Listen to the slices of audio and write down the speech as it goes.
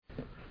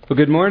Well,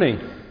 good morning.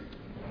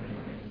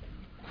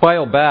 A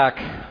while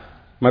back,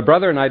 my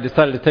brother and I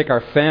decided to take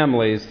our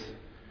families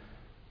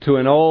to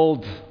an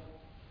old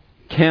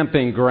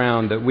camping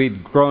ground that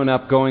we'd grown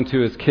up going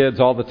to as kids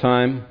all the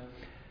time.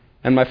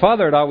 And my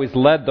father had always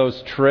led those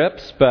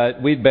trips,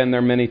 but we'd been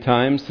there many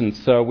times, and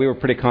so we were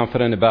pretty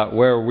confident about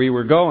where we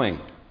were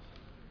going.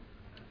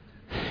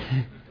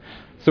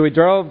 So we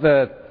drove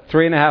the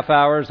 3.5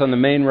 hours on the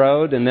main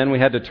road, and then we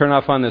had to turn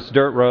off on this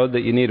dirt road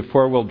that you need a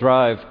four-wheel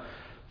drive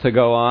to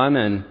go on,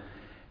 and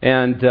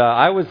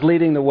I was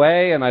leading the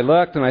way, and I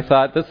looked, and I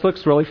thought, this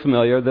looks really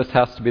familiar. This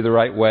has to be the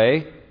right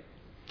way.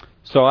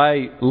 So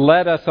I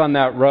led us on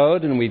that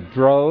road, and we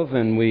drove,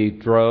 and we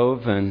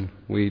drove, and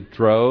we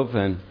drove,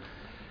 and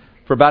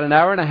for about an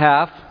hour and a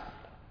half,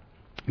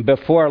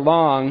 before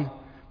long,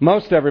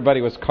 most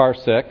everybody was car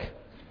sick,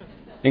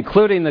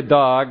 including the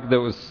dog that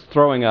was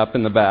throwing up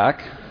in the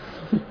back.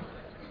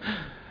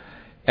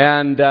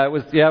 And it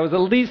was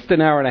at least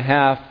an hour and a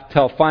half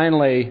till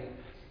finally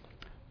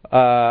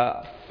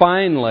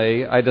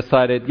I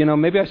decided,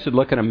 maybe I should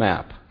look at a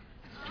map.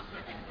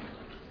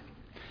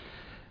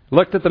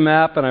 Looked at the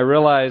map and I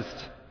realized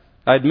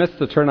I'd missed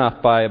the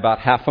turnoff by about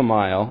half a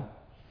mile.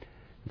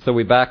 So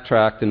we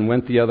backtracked and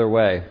went the other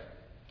way.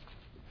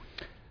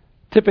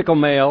 Typical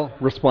male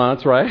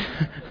response, right?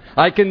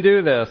 I can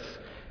do this.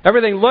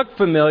 Everything looked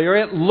familiar.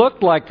 It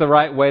looked like the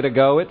right way to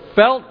go. It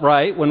felt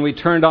right when we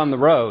turned on the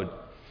road.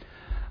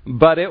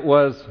 But it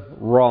was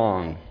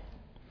wrong.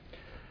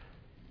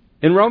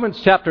 In Romans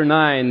chapter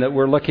 9 that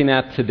we're looking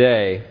at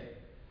today,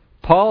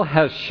 Paul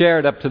has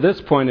shared up to this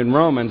point in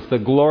Romans the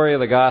glory of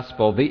the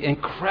gospel, the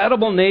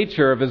incredible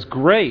nature of His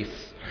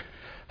grace,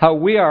 how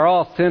we are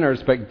all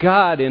sinners, but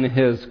God in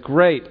His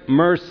great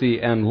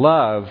mercy and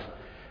love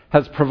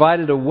has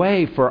provided a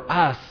way for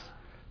us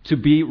to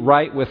be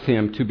right with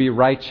Him, to be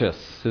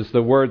righteous, is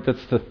the word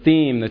that's the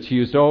theme that's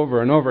used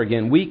over and over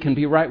again. We can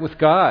be right with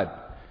God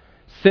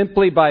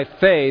simply by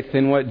faith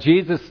in what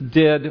Jesus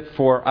did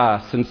for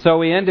us. And so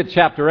we ended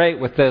chapter 8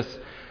 with this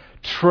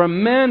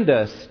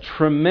tremendous,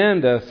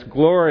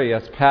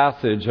 glorious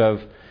passage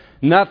of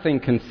nothing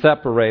can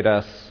separate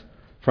us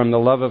from the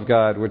love of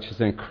God, which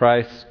is in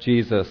Christ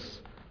Jesus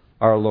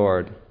our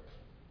Lord.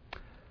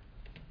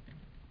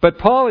 But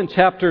Paul in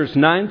chapters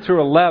 9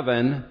 through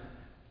 11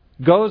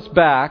 goes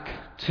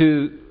back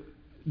to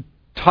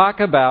talk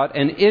about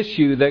an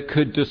issue that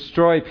could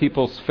destroy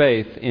people's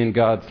faith in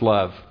God's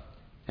love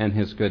and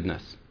His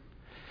goodness.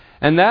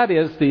 And that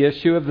is the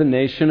issue of the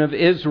nation of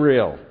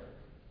Israel.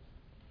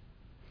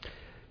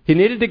 He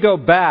needed to go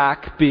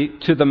back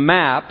to the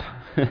map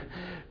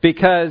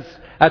because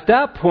at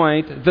that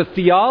point the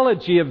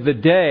theology of the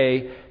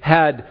day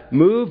had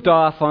moved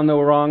off on the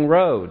wrong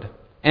road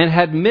and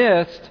had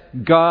missed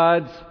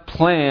God's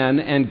plan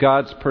and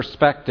God's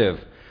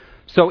perspective.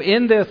 So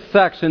in this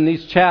section,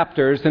 these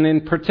chapters, and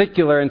in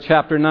particular in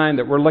chapter 9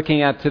 that we're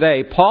looking at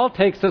today, Paul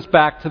takes us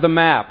back to the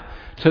map,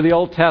 to the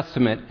Old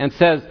Testament, and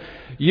says,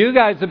 you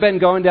guys have been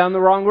going down the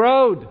wrong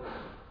road.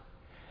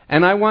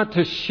 And I want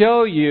to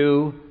show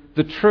you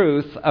the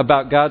truth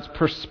about God's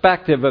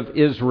perspective of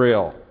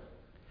Israel.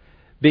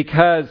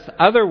 Because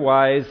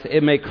otherwise,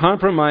 it may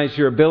compromise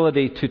your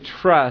ability to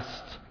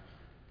trust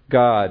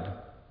God.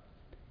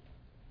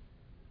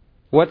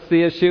 What's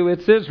the issue?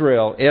 It's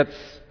Israel. It's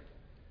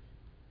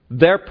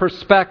their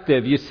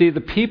perspective. You see,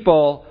 the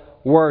people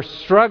were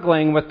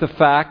struggling with the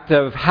fact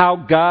of how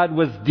God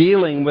was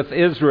dealing with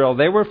Israel.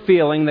 They were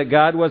feeling that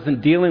God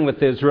wasn't dealing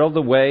with Israel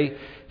the way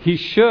He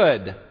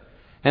should.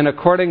 And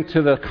according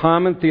to the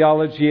common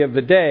theology of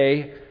the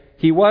day,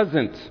 He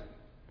wasn't.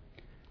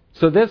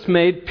 So this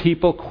made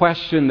people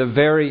question the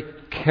very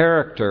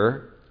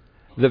character,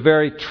 the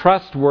very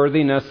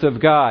trustworthiness of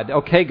God.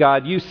 Okay,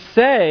 God, you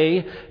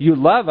say you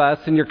love us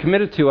and you're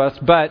committed to us,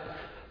 but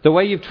the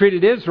way you've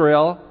treated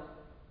Israel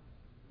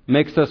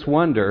makes us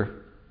wonder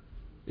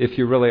if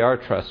you really are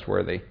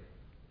trustworthy.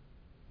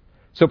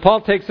 So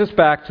Paul takes us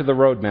back to the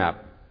roadmap,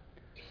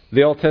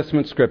 the Old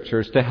Testament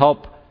Scriptures, to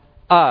help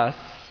us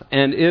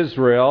and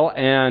Israel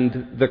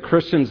and the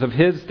Christians of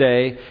his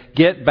day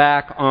get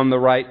back on the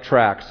right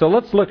track. So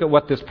let's look at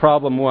what this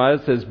problem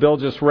was. As Bill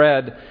just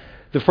read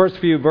the first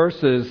few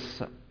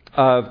verses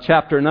of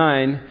chapter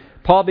 9,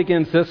 Paul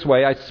begins this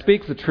way: I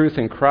speak the truth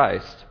in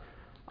Christ.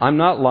 I'm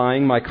not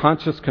lying. My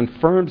conscience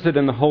confirms it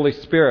in the Holy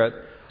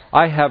Spirit.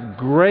 I have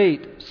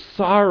great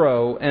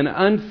sorrow and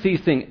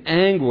unceasing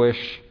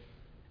anguish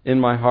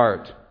in my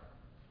heart.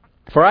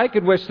 For I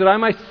could wish that I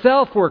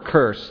myself were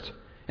cursed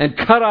and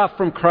cut off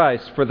from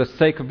Christ for the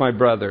sake of my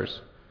brothers,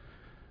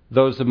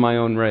 those of my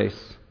own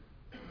race,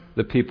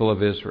 the people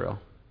of Israel.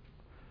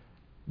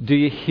 Do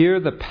you hear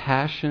the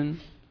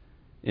passion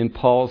in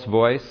Paul's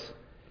voice?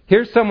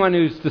 Here's someone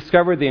who's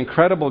discovered the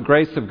incredible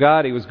grace of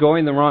God. He was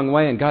going the wrong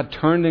way, and God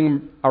turned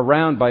him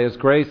around by His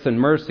grace and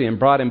mercy and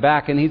brought him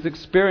back, and he's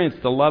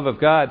experienced the love of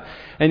God.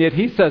 And yet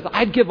he says,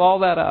 I'd give all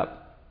that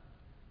up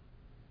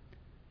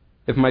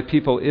if my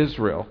people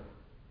Israel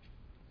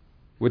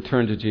would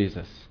turn to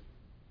Jesus.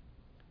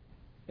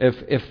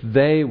 If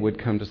they would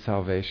come to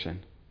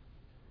salvation.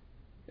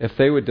 If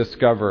they would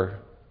discover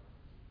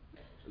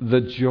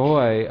the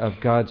joy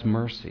of God's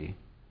mercy.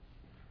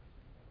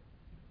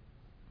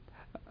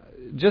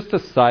 Just a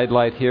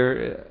sidelight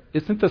here.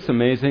 Isn't this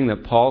amazing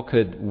that Paul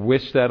could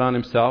wish that on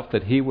himself,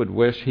 that he would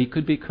wish he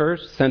could be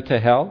cursed, sent to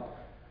hell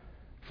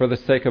for the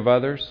sake of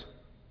others?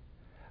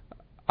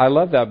 I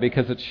love that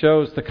because it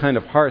shows the kind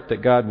of heart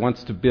that God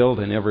wants to build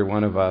in every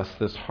one of us,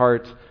 this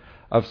heart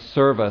of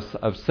service,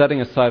 of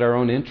setting aside our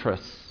own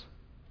interests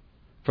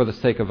for the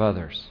sake of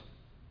others.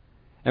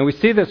 And we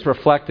see this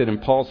reflected in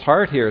Paul's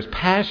heart here, his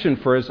passion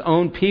for his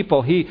own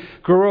people. He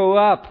grew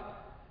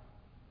up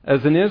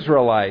as an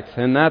Israelite,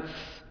 and that's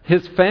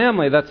his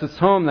family, that's his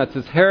home, that's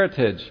his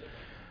heritage.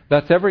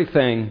 That's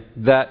everything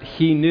that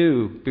he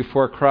knew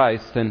before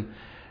Christ, and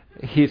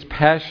he's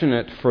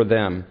passionate for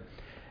them.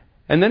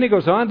 And then he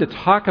goes on to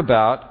talk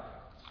about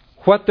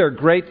what their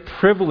great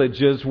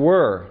privileges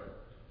were.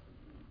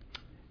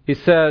 He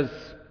says,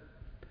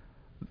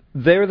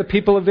 they're the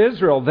people of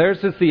Israel.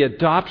 Theirs is the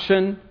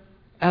adoption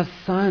as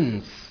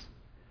sons.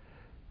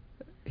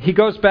 He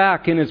goes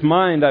back in his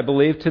mind, I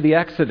believe, to the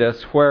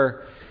Exodus,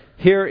 where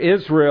here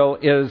Israel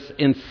is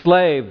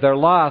enslaved, they're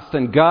lost,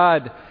 and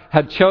God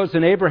had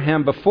chosen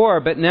Abraham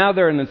before, but now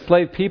they're an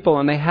enslaved people,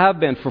 and they have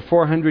been for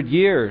 400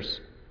 years.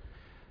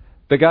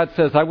 But God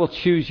says, I will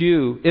choose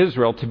you,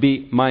 Israel, to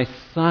be my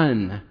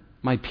son,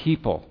 my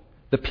people,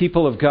 the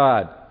people of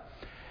God.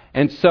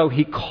 And so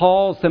he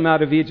calls them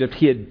out of Egypt.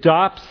 He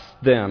adopts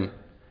them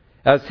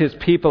as his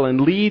people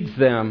and leads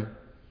them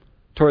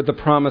toward the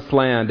promised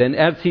land. And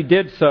as he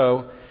did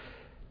so,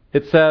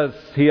 it says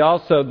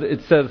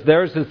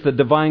theirs is the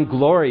divine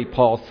glory,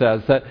 Paul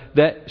says,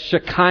 that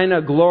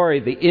Shekinah glory,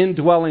 the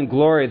indwelling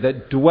glory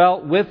that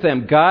dwelt with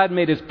them. God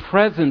made his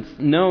presence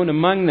known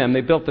among them.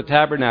 They built the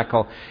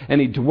tabernacle, and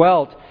he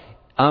dwelt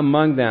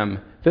among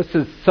them. This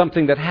is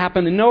something that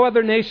happened in no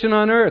other nation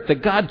on earth,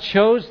 that God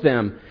chose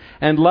them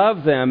and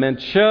loved them and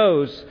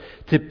chose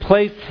to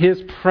place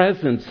his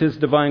presence, his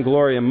divine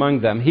glory among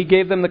them. He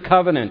gave them the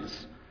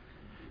covenants.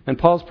 And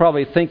Paul's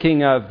probably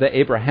thinking of the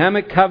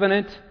Abrahamic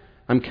covenant.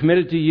 I'm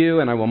committed to you,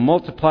 and I will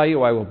multiply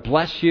you. I will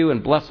bless you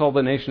and bless all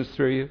the nations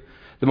through you.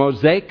 The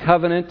Mosaic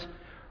covenant,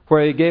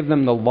 where he gave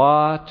them the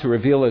law to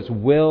reveal his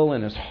will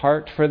and his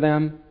heart for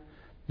them.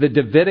 The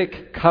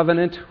Davidic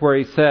covenant, where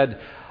he said,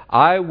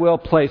 I will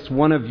place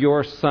one of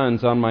your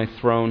sons on my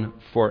throne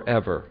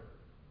forever,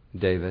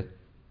 David.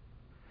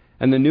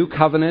 And the new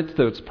covenant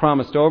that's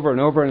promised over and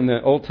over in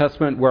the Old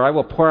Testament, where I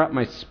will pour out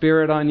my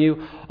Spirit on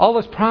you. All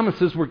those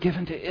promises were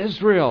given to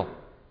Israel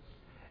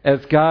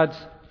as God's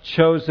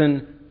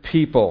chosen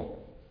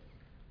people.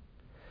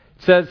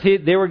 It says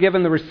they were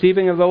given the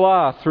receiving of the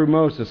law through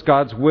Moses,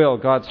 God's will,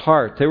 God's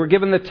heart. They were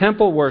given the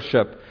temple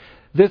worship.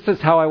 This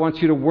is how I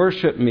want you to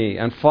worship me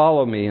and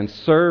follow me and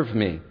serve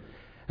me.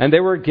 And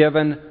they were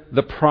given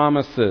the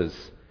promises.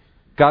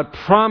 God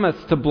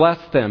promised to bless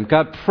them.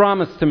 God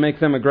promised to make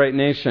them a great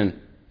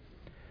nation.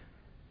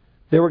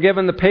 They were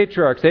given the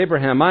patriarchs,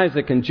 Abraham,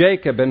 Isaac, and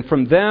Jacob, and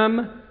from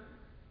them,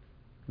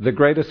 the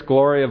greatest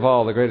glory of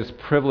all, the greatest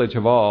privilege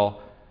of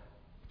all,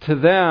 to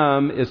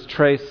them is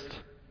traced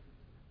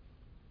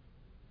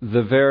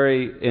the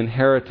very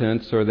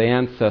inheritance or the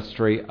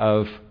ancestry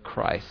of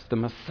Christ, the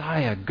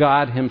Messiah,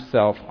 God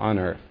himself on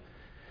earth.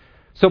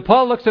 So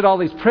Paul looks at all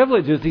these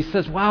privileges. He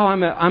says, wow,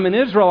 I'm an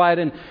Israelite,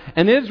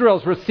 and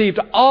Israel's received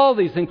all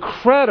these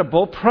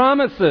incredible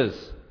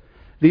promises,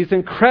 these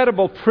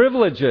incredible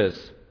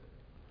privileges.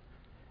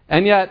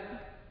 And yet,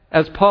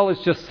 as Paul has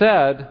just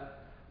said,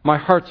 my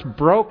heart's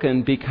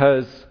broken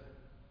because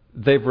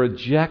they've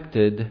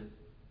rejected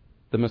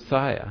the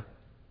Messiah.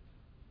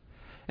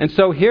 And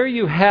so here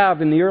you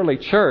have in the early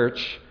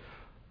church,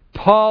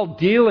 Paul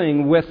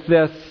dealing with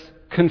this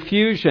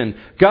confusion.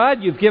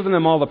 God, you've given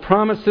them all the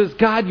promises.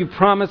 God, you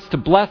promised to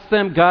bless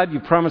them. God, you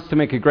promised to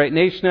make a great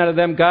nation out of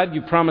them. God,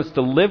 you promised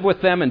to live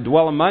with them and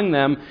dwell among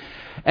them.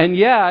 And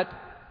yet,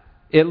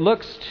 it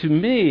looks to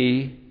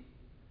me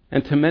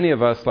and to many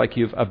of us like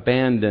you've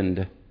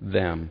abandoned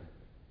them.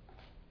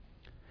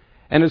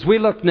 And as we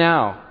look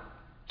now,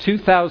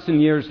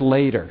 2,000 years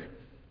later,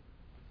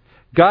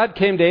 God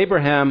came to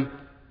Abraham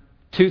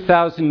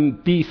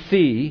 2,000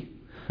 BC.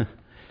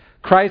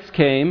 Christ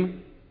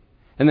came,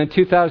 and then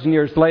 2,000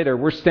 years later,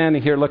 we're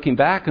standing here looking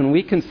back, and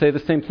we can say the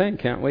same thing,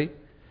 can't we?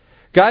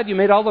 God, you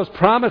made all those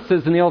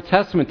promises in the Old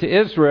Testament to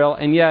Israel,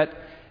 and yet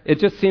it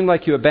just seemed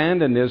like you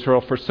abandoned Israel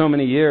for so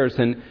many years.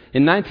 And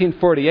in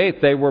 1948,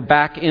 they were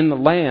back in the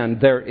land.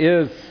 There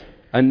is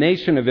a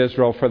nation of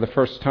Israel for the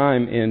first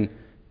time in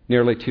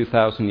nearly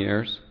 2,000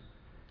 years.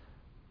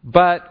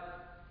 But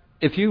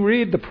if you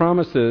read the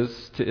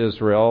promises to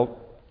Israel,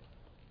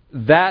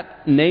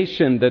 that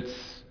nation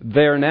that's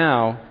there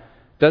now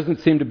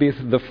doesn't seem to be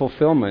the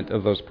fulfillment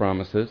of those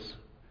promises,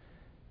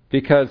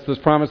 because those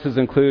promises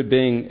include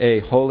being a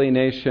holy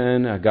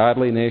nation, a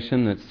godly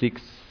nation that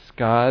seeks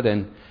God,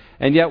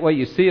 and yet what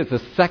you see is a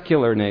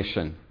secular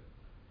nation.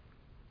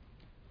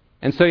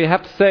 And so you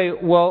have to say,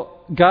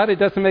 well, God, it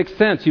doesn't make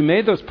sense. You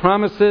made those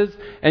promises,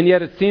 and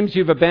yet it seems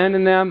you've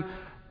abandoned them.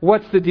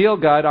 What's the deal,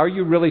 God? Are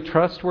you really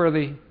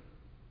trustworthy?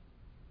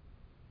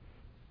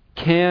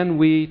 Can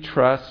we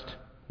trust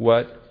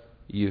what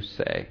you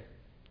say.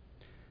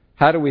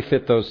 How do we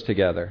fit those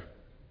together?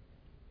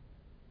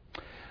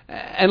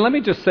 And let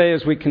me just say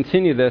as we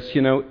continue this,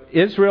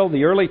 Israel,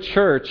 the early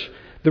church,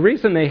 the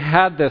reason they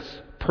had this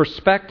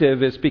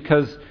perspective is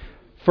because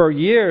for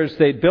years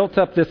they built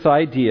up this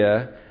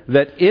idea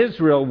that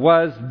Israel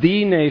was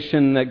the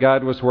nation that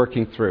God was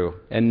working through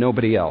and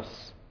nobody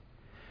else.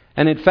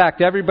 And in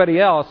fact, everybody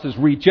else is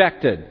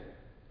rejected.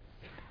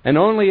 And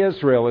only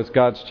Israel is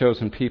God's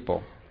chosen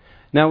people.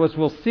 Now, as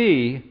we'll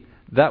see,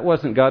 that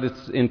wasn't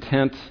God's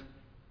intent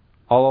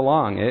all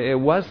along. It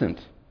wasn't.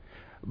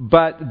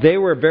 But they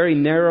were very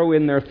narrow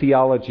in their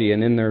theology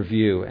and in their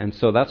view. And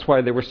so that's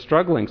why they were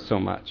struggling so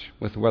much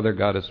with whether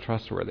God is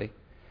trustworthy.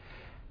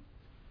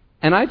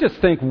 And I just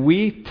think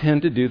we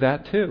tend to do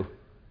that too.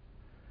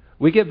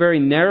 We get very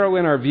narrow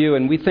in our view,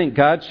 and we think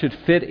God should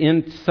fit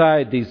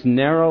inside these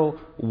narrow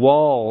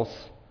walls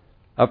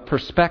of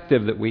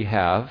perspective that we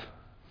have.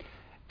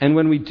 And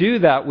when we do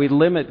that, we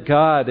limit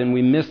God and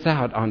we miss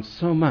out on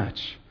so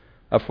much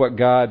of what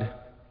God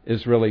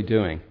is really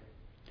doing.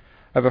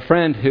 I have a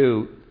friend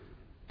who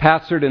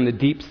pastored in the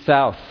Deep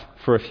South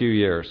for a few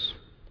years.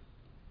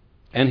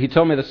 And he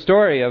told me the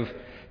story of,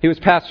 he was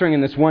pastoring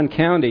in this one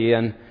county,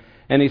 and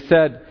he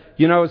said,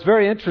 it was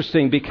very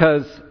interesting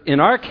because in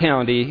our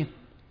county,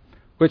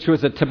 which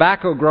was a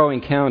tobacco-growing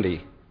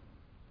county,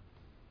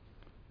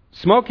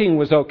 smoking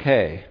was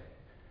okay,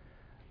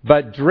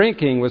 but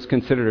drinking was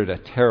considered a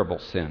terrible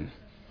sin.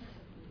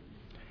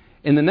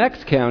 In the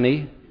next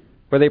county,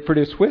 where they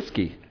produced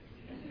whiskey,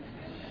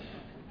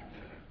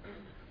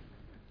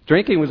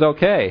 drinking was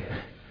okay,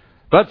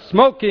 but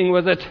smoking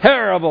was a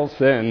terrible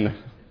sin.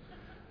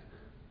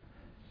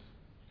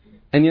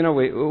 And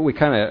we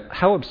kind of,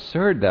 how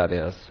absurd that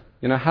is.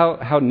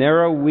 How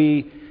narrow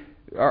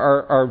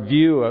our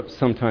view of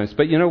sometimes.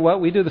 But you know what?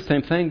 We do the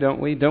same thing,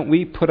 don't we? Don't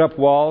we put up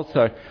walls?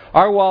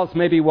 Our walls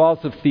may be walls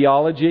of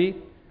theology.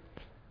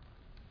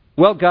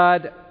 Well,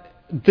 God,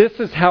 this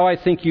is how I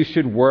think you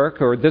should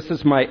work, or this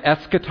is my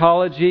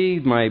eschatology,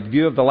 my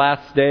view of the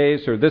last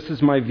days, or this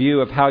is my view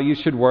of how you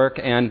should work.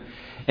 And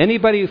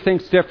anybody who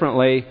thinks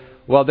differently,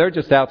 well, they're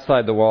just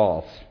outside the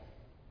walls.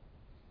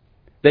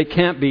 They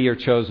can't be your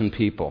chosen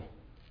people.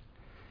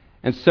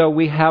 And so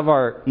we have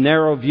our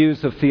narrow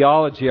views of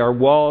theology, our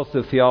walls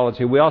of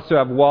theology. We also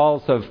have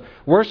walls of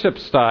worship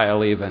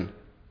style even.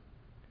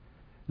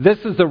 This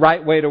is the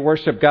right way to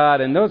worship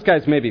God. And those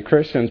guys may be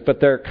Christians,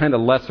 but they're kind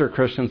of lesser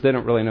Christians. They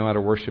don't really know how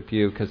to worship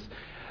you because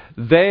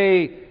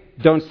they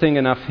don't sing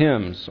enough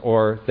hymns,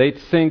 or they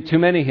sing too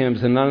many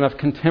hymns and not enough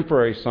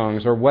contemporary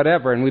songs or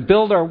whatever. And we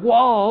build our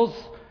walls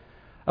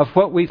of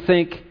what we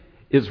think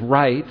is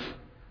right,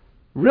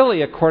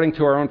 really according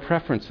to our own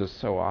preferences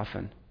so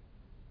often.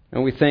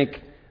 And we think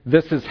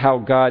this is how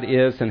God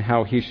is and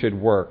how He should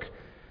work.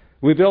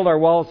 We build our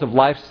walls of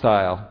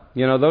lifestyle.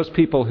 Those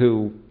people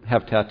who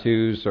have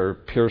tattoos or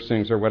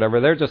piercings or whatever,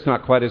 they're just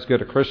not quite as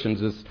good at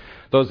Christians as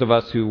those of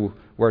us who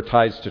wear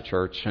ties to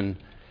church. And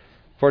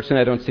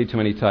fortunately, I don't see too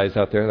many ties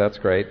out there. That's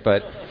great.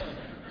 But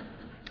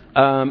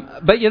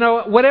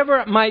whatever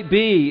it might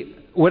be,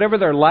 whatever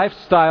their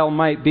lifestyle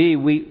might be,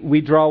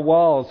 we draw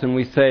walls and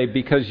we say,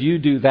 because you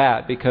do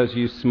that, because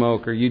you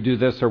smoke or you do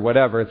this or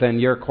whatever, then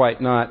you're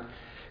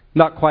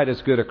not quite as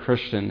good a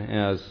Christian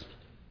as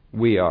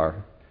we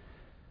are.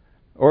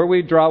 Or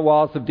we draw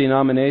walls of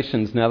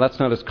denominations. Now, that's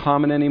not as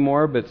common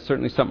anymore, but it's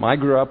certainly something I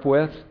grew up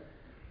with,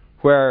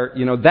 where,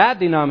 that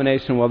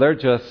denomination, well, they're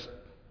just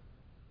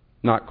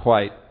not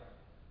quite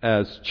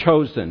as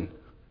chosen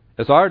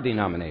as our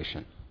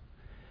denomination.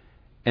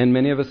 And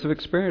many of us have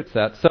experienced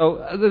that.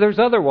 So there's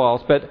other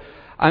walls, but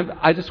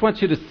I just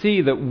want you to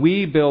see that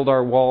we build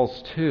our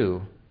walls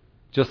too,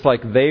 just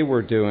like they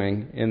were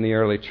doing in the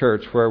early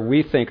church, where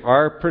we think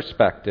our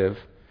perspective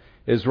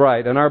is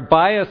right. And our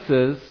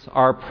biases,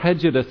 our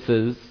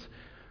prejudices,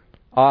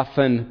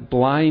 often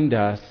blind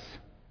us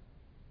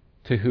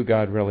to who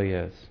God really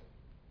is.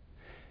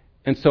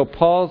 And so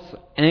Paul's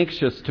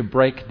anxious to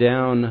break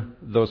down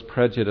those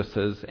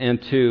prejudices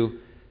and to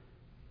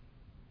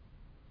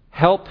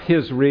help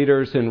his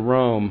readers in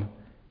Rome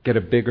get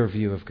a bigger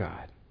view of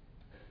God.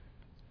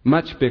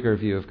 Much bigger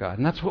view of God.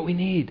 And that's what we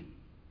need.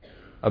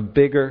 A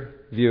bigger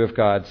view of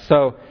God.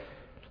 So,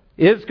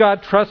 is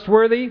God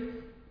trustworthy?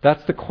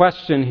 That's the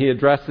question he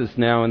addresses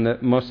now in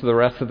most of the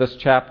rest of this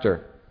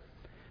chapter.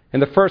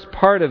 And the first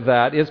part of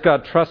that, is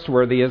God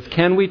trustworthy, is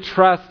can we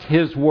trust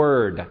His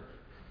Word?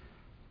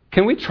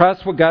 Can we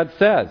trust what God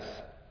says?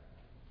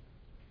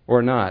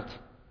 Or not?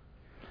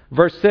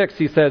 Verse 6,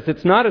 he says,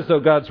 it's not as though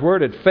God's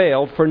Word had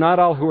failed, for not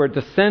all who are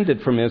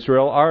descended from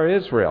Israel are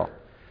Israel.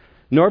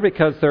 Nor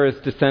because there is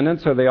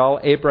descendants are they all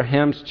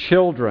Abraham's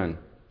children.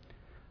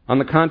 On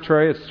the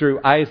contrary, it's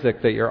through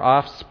Isaac that your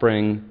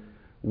offspring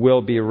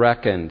will be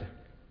reckoned.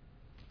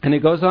 And he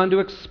goes on to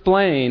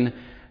explain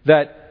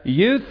that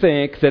you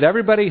think that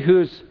everybody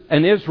who's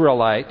an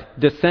Israelite,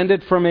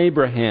 descended from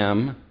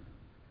Abraham,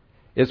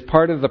 is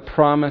part of the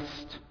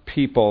promised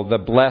people, the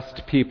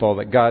blessed people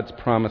that God's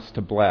promised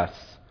to bless.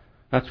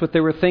 That's what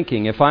they were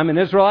thinking. If I'm an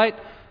Israelite,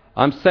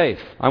 I'm safe.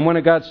 I'm one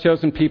of God's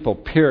chosen people,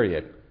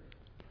 period.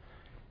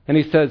 And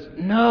he says,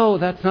 no,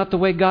 that's not the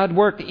way God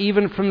worked,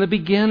 even from the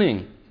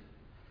beginning.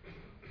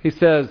 He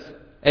says,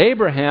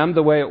 Abraham,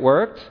 the way it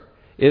worked,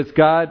 is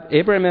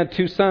Abraham had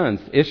two sons,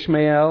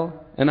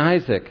 Ishmael and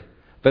Isaac.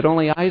 But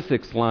only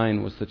Isaac's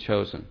line was the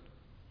chosen.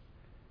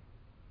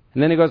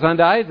 And then he goes on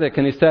to Isaac,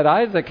 and he said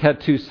Isaac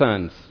had two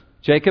sons,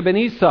 Jacob and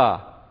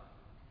Esau.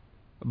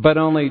 But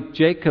only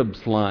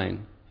Jacob's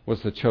line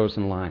was the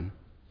chosen line.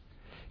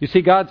 You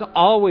see, God's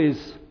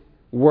always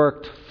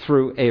worked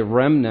through a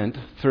remnant,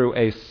 through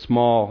a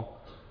small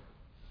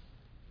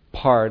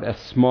part, a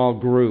small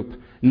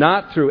group,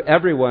 not through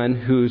everyone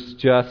who's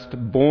just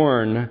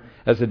born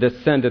as a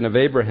descendant of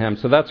Abraham.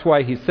 So that's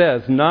why he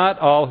says, not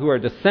all who are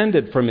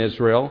descended from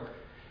Israel.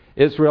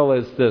 Israel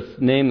is this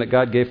name that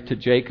God gave to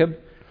Jacob.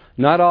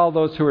 Not all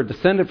those who are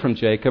descended from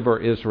Jacob or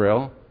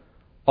Israel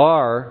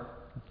are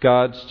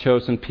God's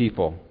chosen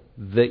people,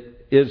 the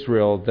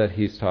Israel that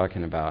he's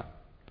talking about.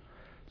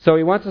 So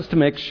he wants us to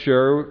make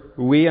sure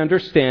we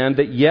understand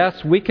that,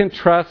 yes, we can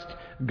trust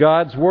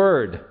God's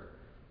Word.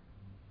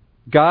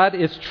 God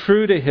is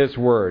true to His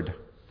Word.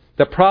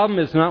 The problem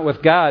is not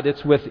with God,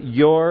 it's with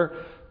your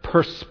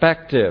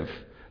perspective,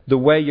 the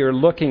way you're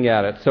looking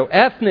at it. So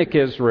ethnic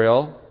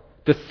Israel,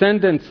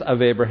 descendants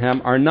of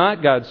Abraham, are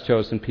not God's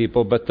chosen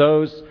people, but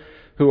those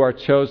who are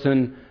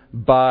chosen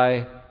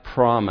by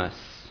promise.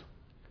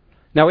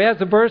 Now he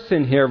has a verse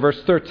in here,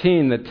 verse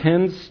 13, that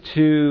tends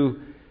to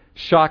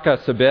shock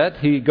us a bit.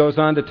 He goes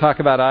on to talk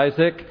about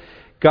Isaac.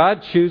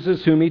 God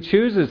chooses whom He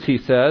chooses, he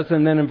says.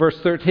 And then in verse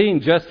 13,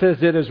 just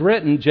as it is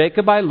written,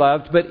 Jacob I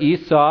loved, but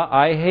Esau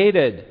I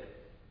hated.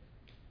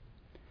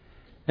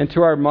 And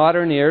to our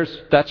modern ears,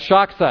 that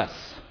shocks us.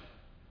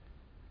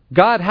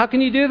 God, how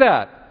can you do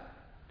that?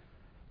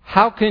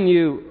 How can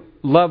you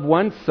love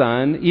one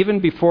son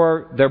even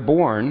before they're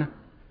born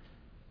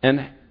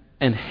and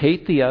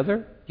hate the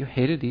other? You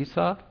hated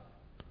Esau?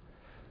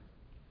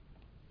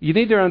 You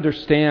need to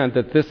understand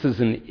that this is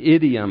an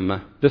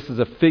idiom. This is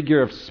a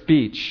figure of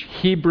speech,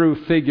 Hebrew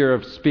figure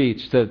of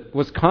speech that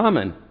was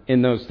common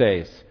in those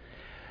days.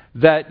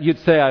 That you'd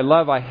say, I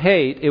love, I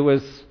hate. It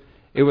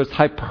was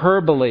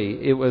hyperbole.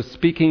 It was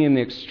speaking in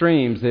the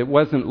extremes. It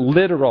wasn't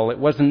literal. It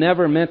was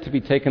never meant to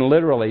be taken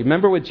literally.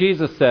 Remember what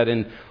Jesus said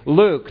in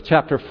Luke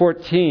chapter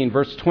 14,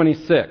 verse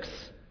 26,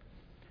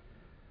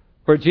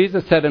 where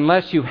Jesus said,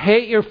 unless you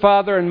hate your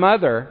father and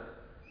mother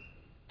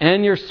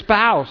and your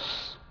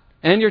spouse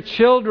and your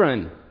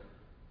children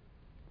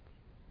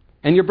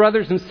and your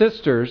brothers and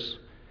sisters,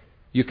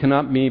 you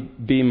cannot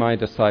be my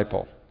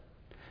disciple.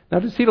 Now,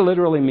 does he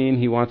literally mean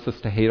he wants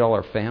us to hate all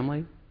our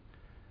family?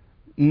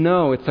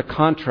 No, it's a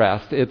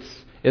contrast.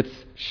 It's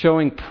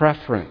showing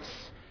preference.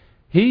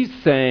 He's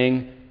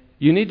saying,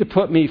 you need to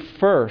put me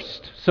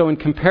first. So in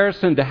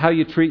comparison to how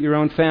you treat your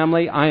own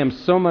family, I am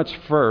so much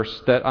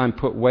first that I'm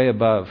put way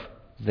above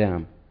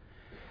them.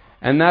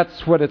 And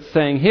that's what it's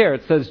saying here.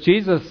 It says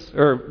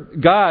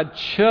God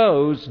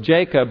chose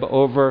Jacob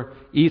over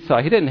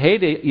Esau. He didn't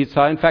hate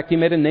Esau. In fact, He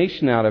made a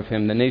nation out of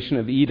him, the nation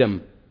of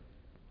Edom.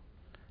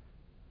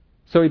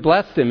 So He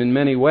blessed him in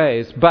many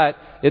ways, but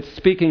it's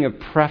speaking of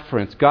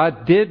preference.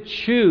 God did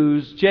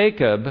choose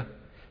Jacob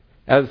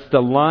as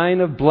the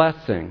line of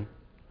blessing.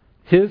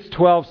 His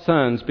 12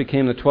 sons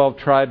became the 12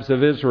 tribes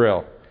of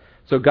Israel.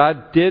 So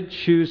God did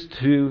choose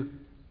to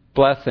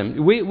bless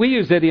him. We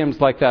use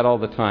idioms like that all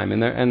the time,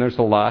 and there's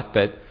a lot.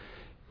 But,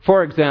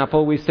 for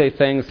example, we say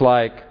things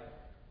like,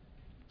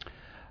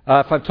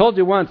 if I've told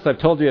you once, I've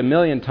told you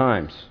 1,000,000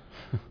 times.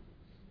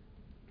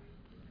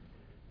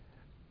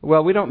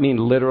 Well, we don't mean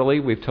literally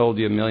we've told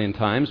you 1,000,000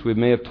 times. We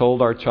may have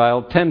told our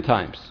child 10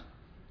 times.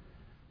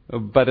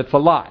 But it's a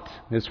lot,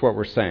 is what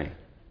we're saying.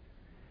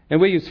 And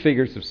we use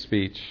figures of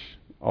speech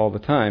all the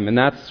time. And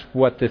that's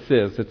what this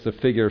is. It's a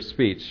figure of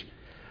speech.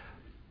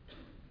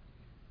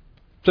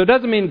 So it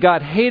doesn't mean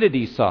God hated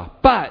Esau.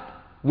 But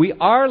we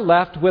are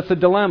left with a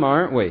dilemma,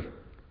 aren't we?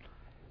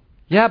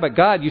 Yeah, but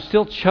God, you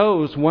still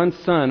chose one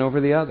son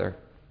over the other.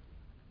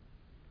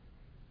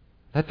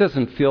 That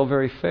doesn't feel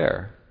very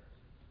fair.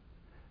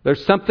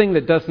 There's something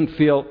that doesn't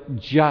feel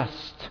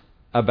just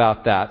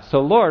about that. So,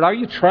 Lord, are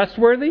you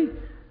trustworthy?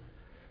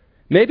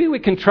 Maybe we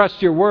can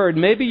trust your word.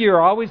 Maybe you're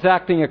always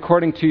acting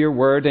according to your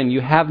word and you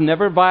have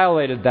never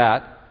violated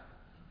that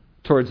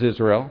towards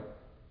Israel.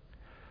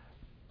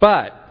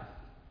 But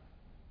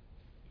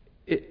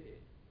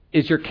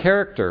is your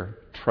character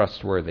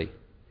trustworthy?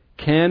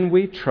 Can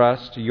we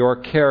trust your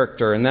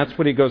character? And that's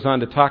what he goes on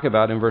to talk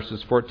about in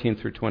verses 14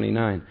 through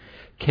 29.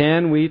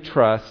 Can we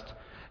trust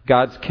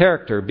God's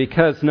character?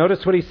 Because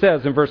notice what he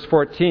says in verse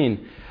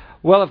 14.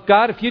 Well,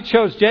 if you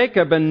chose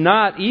Jacob and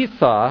not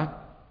Esau,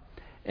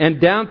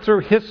 and down through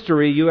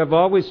history you have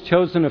always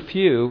chosen a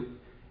few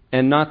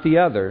and not the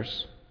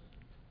others.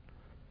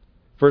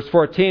 Verse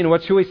 14,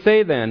 what should we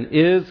say then?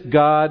 Is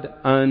God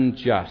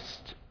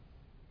unjust?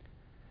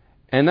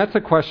 And that's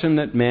a question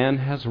that man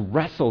has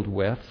wrestled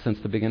with since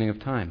the beginning of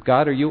time.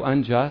 God, are you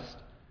unjust?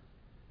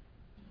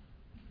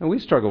 And we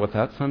struggle with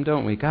that some,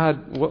 don't we?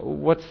 God,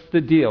 what's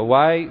the deal?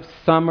 Why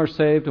some are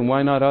saved and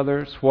why not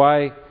others?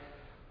 Why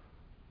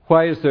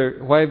Why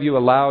have you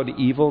allowed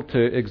evil to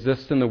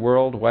exist in the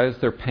world? Why is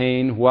there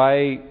pain?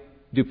 Why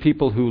do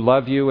people who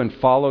love you and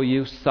follow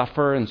you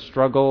suffer and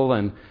struggle?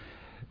 And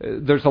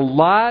there's a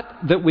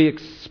lot that we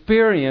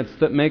experience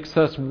that makes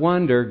us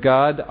wonder,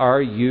 God,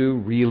 are you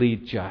really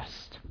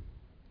just?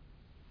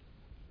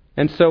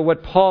 And so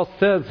what Paul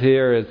says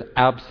here is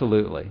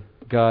absolutely,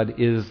 God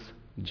is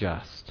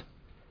just.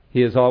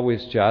 He is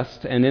always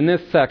just. And in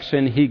this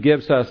section, he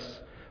gives us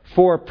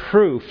 4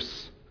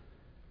 proofs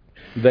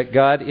that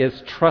God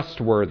is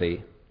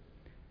trustworthy.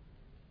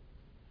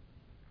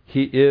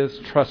 He is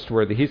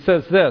trustworthy. He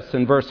says this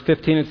in verse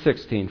 15 and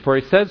 16. For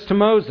he says to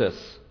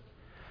Moses,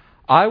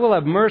 I will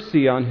have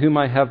mercy on whom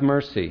I have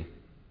mercy,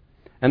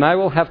 and I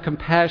will have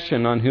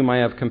compassion on whom I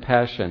have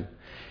compassion.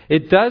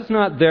 It does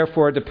not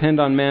therefore depend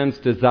on man's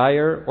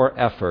desire or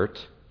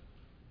effort,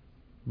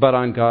 but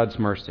on God's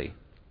mercy.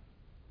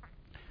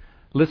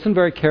 Listen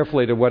very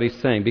carefully to what he's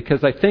saying,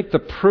 because I think the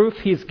proof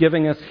he's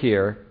giving us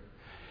here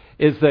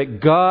is that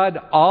God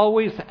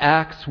always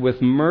acts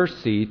with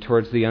mercy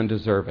towards the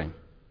undeserving.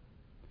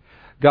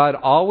 God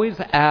always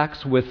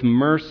acts with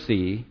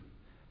mercy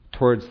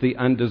towards the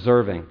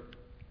undeserving.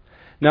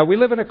 Now, we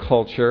live in a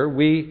culture,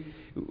 we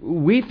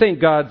think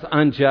God's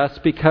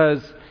unjust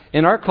because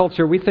in our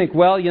culture we think,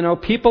 well,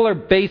 people are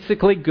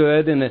basically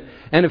good, and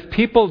if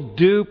people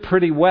do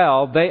pretty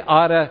well, they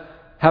ought to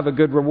have a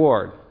good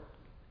reward.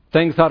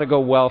 Things ought to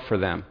go well for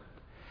them.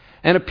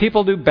 And if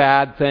people do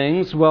bad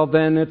things, well,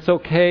 then it's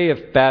okay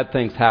if bad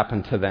things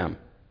happen to them.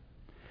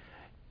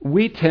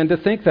 We tend to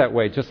think that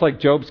way, just like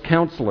Job's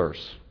counselors.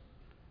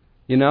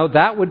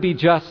 That would be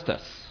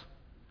justice.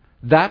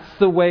 That's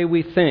the way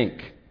we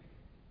think.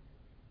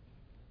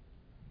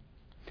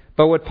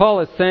 But what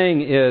Paul is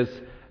saying is,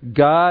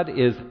 God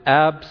is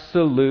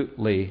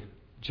absolutely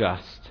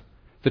just.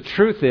 The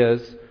truth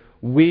is,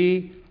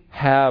 we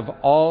have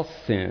all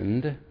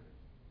sinned.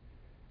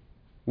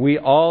 We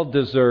all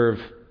deserve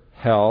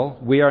hell.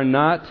 We are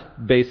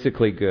not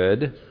basically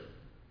good.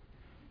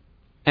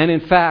 And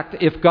in fact,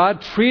 if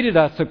God treated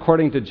us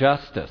according to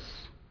justice,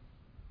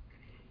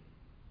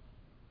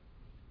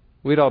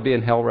 we'd all be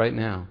in hell right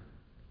now.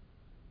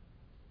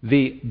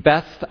 The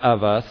best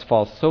of us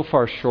fall so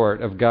far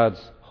short of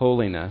God's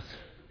holiness.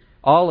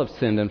 All have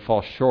sinned and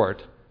fall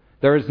short.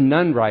 There is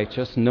none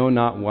righteous, no,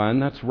 not one.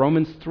 That's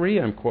Romans 3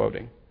 I'm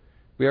quoting.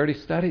 We already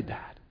studied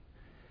that.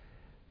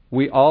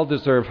 We all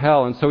deserve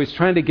hell. And so he's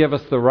trying to give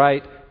us the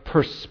right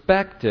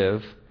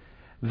perspective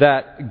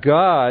that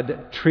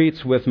God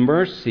treats with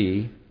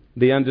mercy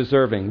the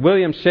undeserving.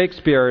 William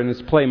Shakespeare, in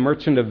his play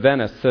Merchant of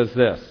Venice, says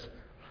this: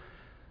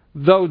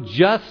 though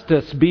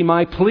justice be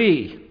my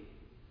plea,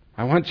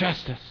 I want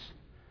justice.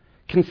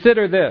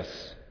 Consider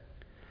this,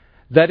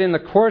 that in the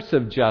course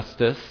of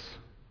justice,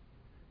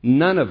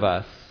 none of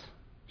us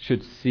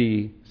should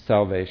see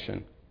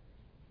salvation.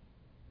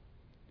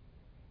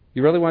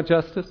 You really want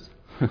justice?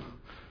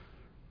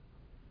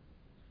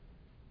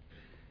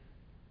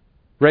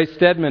 Ray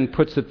Stedman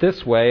puts it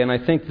this way, and I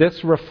think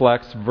this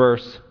reflects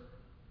verse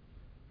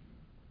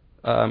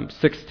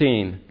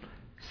 16.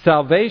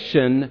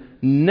 Salvation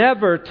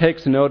never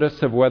takes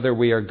notice of whether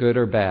we are good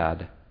or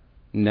bad.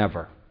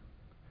 Never.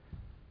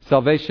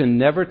 Salvation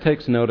never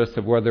takes notice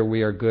of whether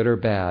we are good or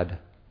bad.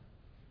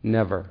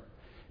 Never.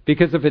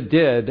 Because if it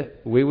did,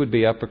 we would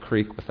be up a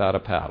creek without a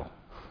paddle.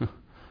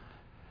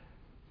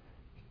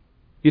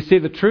 You see,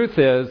 the truth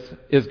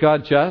is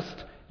God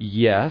just?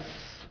 Yes.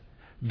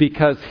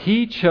 Because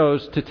He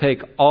chose to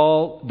take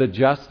all the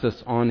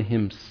justice on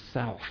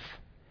Himself.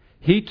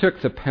 He took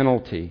the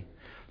penalty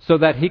so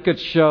that He could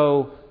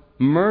show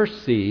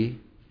mercy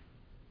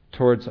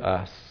towards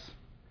us.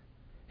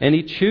 And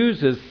He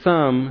chooses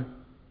some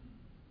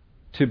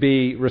to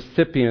be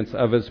recipients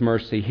of His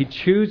mercy. He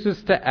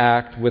chooses to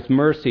act with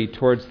mercy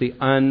towards the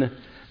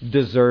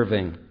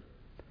undeserving.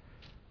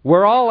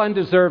 We're all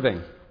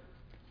undeserving.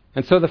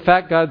 And so the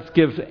fact God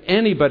gives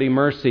anybody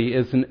mercy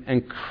is an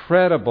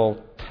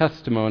incredible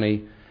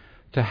testimony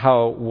to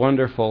how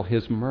wonderful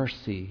His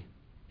mercy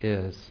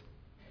is,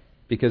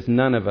 because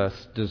none of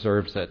us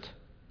deserves it.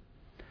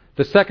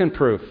 The second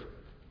proof,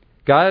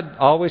 God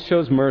always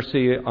shows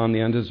mercy on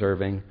the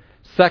undeserving.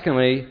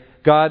 Secondly,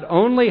 God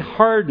only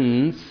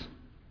hardens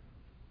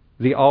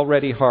the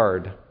already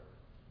hard.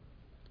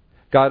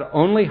 God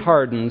only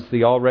hardens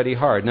the already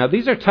hard. Now,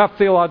 these are tough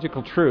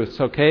theological truths,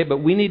 okay? But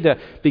we need to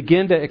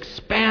begin to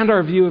expand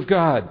our view of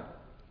God.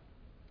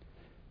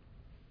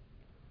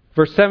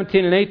 Verse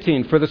 17 and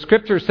 18, for the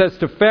Scripture says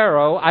to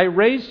Pharaoh, I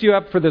raised you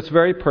up for this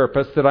very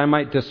purpose, that I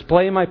might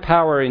display my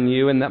power in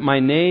you, and that my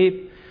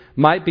name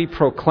might be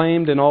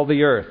proclaimed in all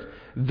the earth.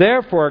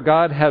 Therefore,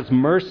 God has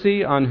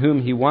mercy on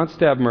whom He wants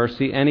to have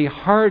mercy, and He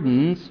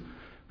hardens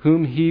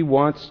whom He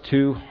wants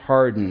to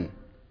harden.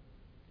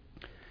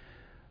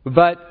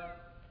 But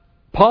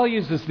Paul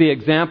uses the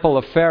example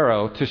of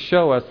Pharaoh to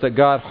show us that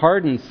God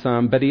hardens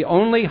some, but He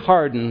only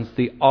hardens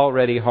the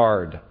already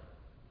hard.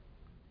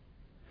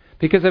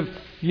 Because if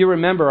you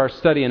remember our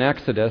study in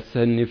Exodus,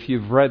 and if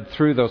you've read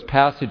through those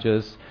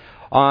passages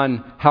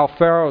on how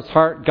Pharaoh's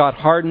heart got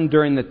hardened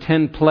during the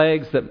 10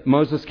 plagues that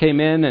Moses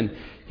came in, and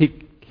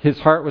his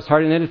heart was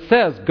hardened. And it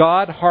says,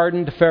 God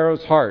hardened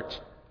Pharaoh's heart.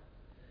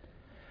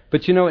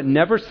 But you know, it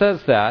never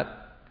says that.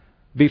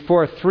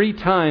 Before 3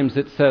 times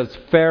it says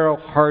Pharaoh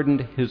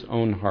hardened his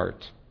own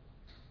heart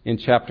in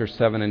chapter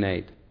 7 and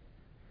 8.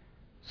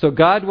 So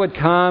God would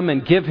come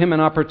and give him an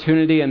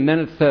opportunity, and then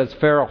it says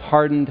Pharaoh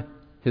hardened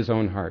his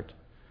own heart.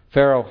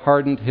 Pharaoh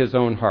hardened his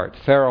own heart.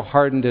 Pharaoh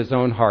hardened his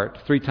own heart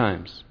 3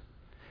 times.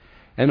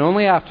 And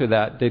only after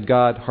that did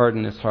God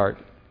harden his heart.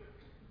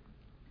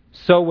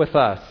 So with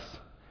us.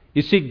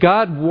 You see,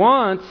 God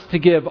wants to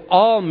give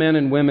all men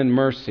and women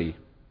mercy.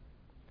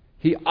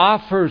 He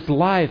offers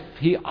life.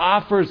 He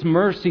offers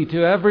mercy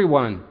to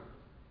everyone.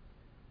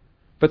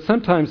 But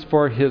sometimes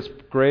for His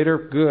greater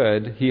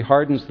good, He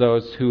hardens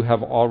those who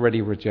have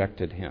already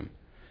rejected Him,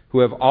 who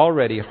have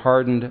already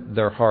hardened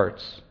their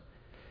hearts.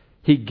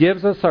 He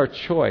gives us our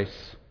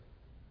choice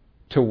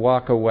to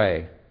walk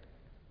away.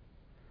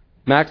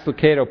 Max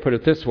Lucado put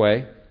it this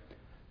way: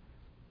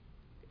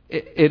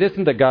 it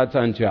isn't that God's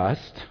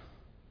unjust.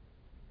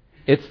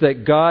 It's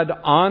that God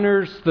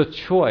honors the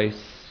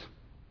choice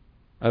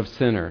of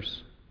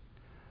sinners.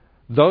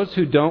 Those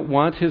who don't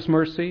want His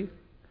mercy,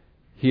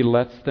 He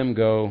lets them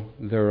go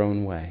their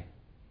own way.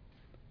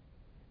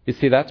 You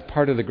see, that's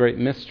part of the great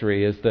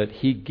mystery, is that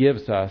He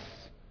gives us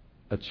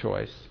a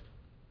choice.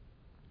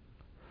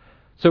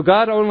 So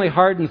God only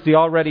hardens the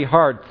already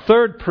hard.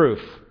 Third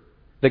proof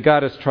that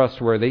God is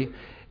trustworthy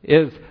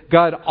is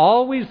God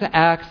always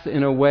acts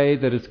in a way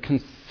that is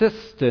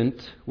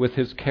consistent with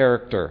His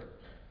character.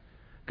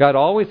 God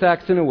always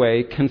acts in a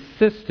way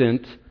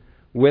consistent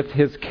with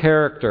His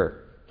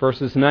character.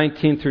 Verses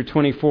 19 through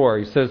 24,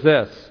 He says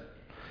this: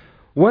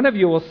 "One of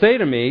you will say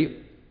to me,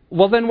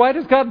 'Well, then why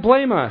does God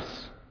blame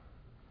us?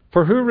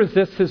 For who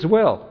resists His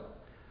will?'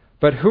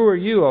 But who are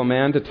you, O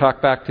man, to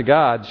talk back to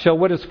God? Shall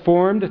what is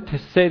formed to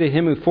say to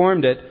Him who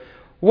formed it,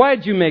 'Why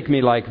did you make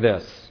me like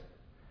this?'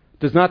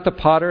 Does not the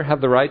potter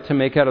have the right to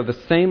make out of the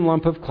same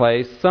lump of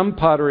clay some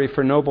pottery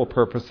for noble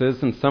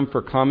purposes and some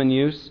for common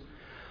use?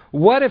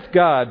 What if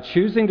God,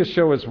 choosing to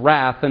show His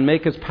wrath and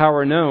make His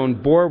power known,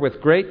 bore with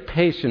great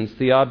patience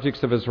the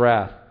objects of His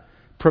wrath,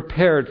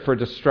 prepared for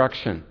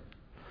destruction?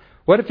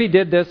 What if He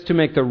did this to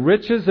make the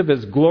riches of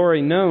His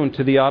glory known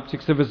to the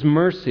objects of His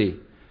mercy,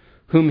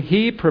 whom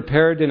He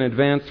prepared in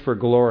advance for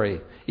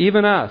glory,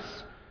 even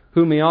us,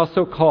 whom He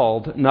also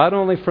called, not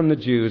only from the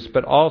Jews,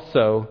 but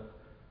also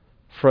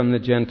from the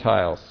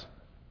Gentiles?"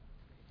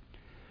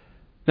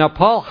 Now,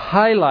 Paul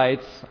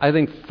highlights, I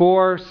think,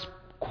 4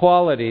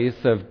 qualities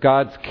of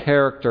God's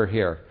character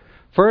here.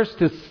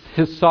 First is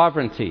His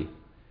sovereignty.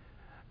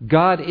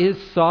 God is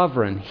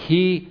sovereign.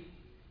 He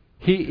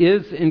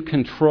is in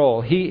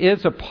control. He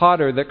is a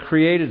potter that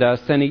created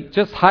us, and He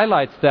just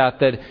highlights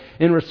that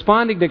in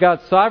responding to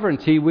God's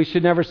sovereignty, we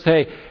should never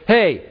say,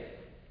 "Hey,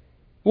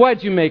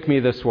 why'd you make me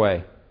this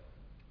way?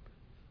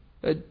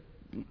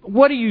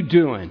 What are you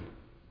doing?"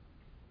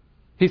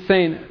 He's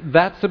saying,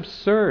 that's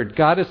absurd.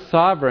 God is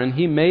sovereign.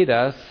 He made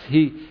us.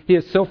 He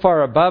is so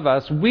far above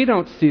us. We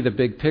don't see the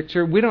big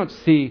picture. We don't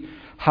see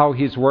how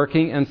He's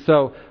working. And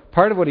so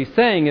part of what He's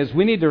saying is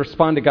we need to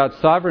respond to God's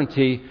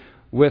sovereignty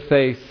with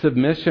a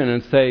submission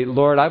and say,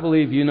 "Lord, I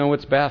believe You know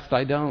what's best.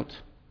 I don't.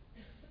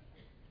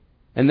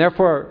 And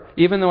therefore,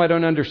 even though I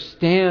don't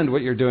understand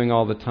what You're doing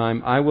all the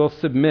time, I will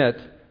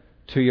submit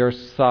to Your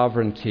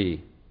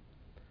sovereignty."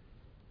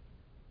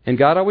 And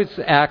God always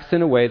acts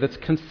in a way that's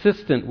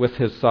consistent with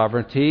His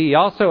sovereignty. He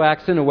also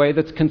acts in a way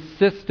that's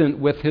consistent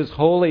with His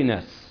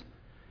holiness.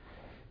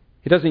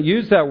 He doesn't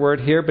use that word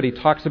here, but He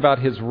talks about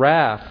His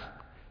wrath,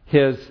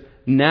 His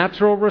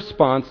natural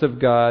response of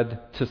God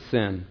to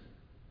sin.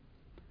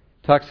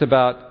 He talks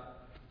about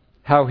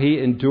how He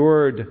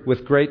endured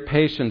with great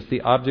patience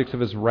the objects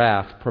of His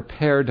wrath,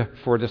 prepared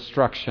for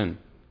destruction.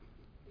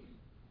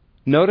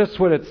 Notice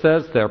what it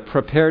says there,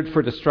 prepared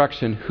for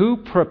destruction. Who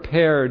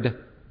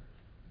prepared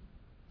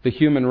the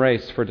human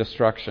race for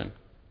destruction?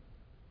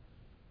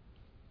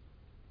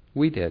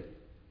 We did.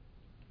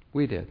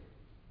 We did.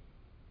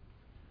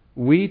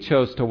 We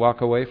chose to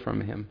walk away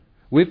from Him.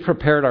 We've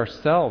prepared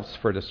ourselves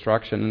for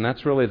destruction, and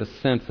that's really the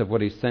sense of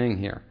what He's saying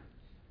here.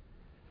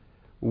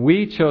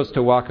 We chose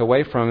to walk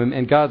away from Him,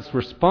 and God's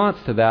response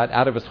to that,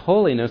 out of His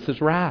holiness, is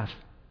wrath.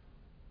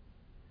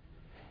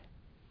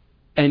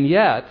 And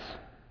yet,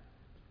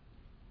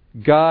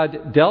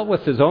 God dealt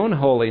with His own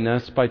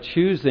holiness by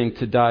choosing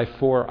to die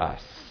for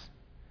us,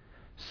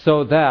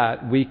 so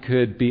that we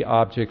could be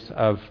objects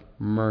of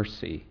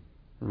mercy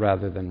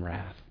rather than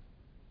wrath.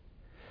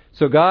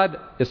 So God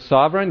is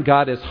sovereign,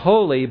 God is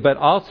holy, but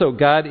also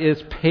God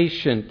is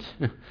patient.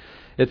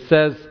 It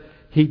says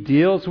He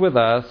deals with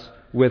us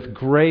with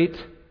great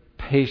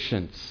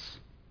patience.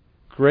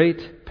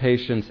 Great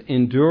patience,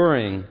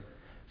 enduring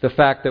the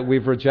fact that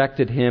we've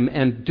rejected Him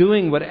and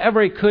doing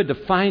whatever He could to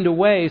find a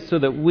way so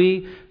that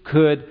we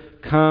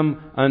could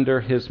come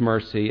under His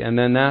mercy. And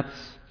then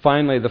that's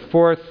finally the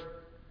 4th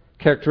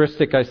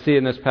characteristic I see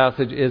in this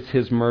passage is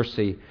His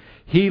mercy.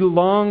 He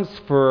longs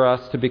for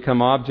us to become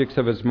objects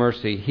of His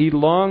mercy. He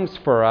longs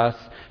for us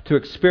to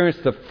experience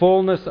the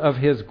fullness of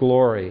His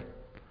glory.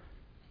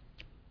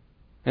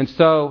 And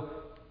so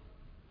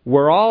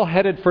we're all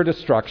headed for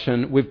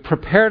destruction. We've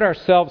prepared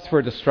ourselves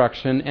for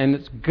destruction, and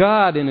it's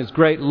God in His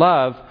great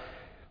love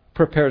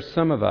prepares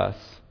some of us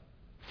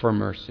for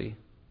mercy,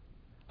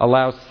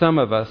 allows some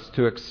of us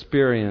to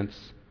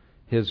experience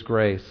His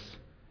grace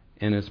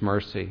and His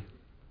mercy.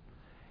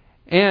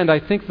 And I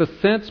think the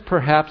sense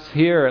perhaps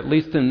here, at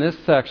least in this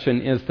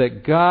section, is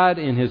that God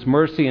in His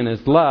mercy and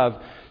His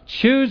love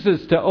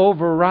chooses to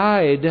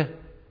override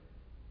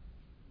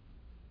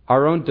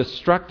our own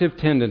destructive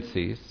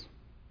tendencies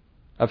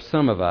of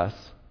some of us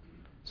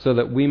so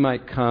that we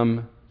might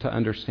come to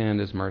understand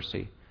His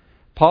mercy.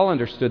 Paul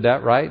understood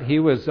that, right? He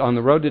was on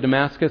the road to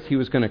Damascus. He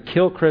was going to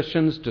kill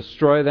Christians,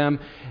 destroy them,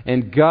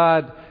 and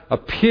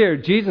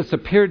Jesus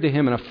appeared to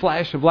him in a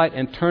flash of light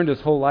and turned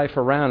his whole life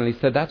around. And he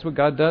said, that's what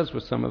God does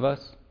with some of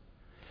us.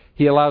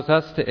 He allows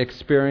us to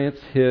experience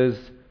His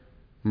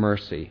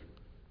mercy.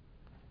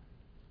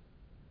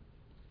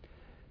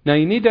 Now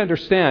you need to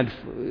understand,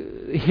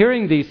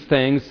 hearing these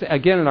things,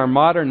 again in our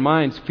modern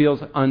minds,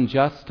 feels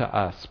unjust to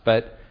us.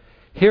 But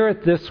hear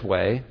it this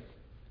way.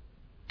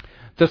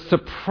 The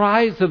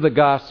surprise of the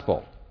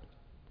gospel,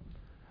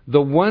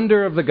 the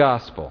wonder of the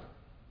gospel,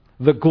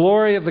 the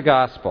glory of the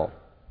gospel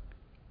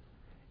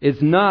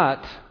is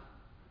not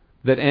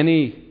that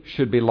any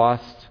should be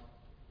lost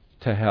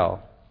to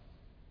hell.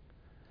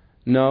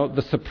 No,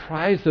 the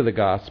surprise of the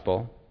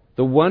gospel,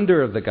 the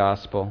wonder of the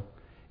gospel,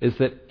 is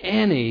that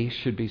any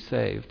should be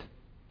saved.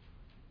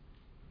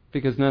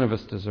 Because none of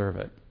us deserve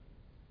it.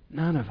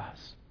 None of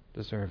us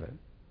deserve it.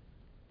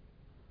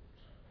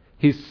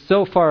 He's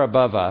so far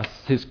above us.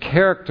 His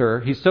character,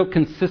 He's so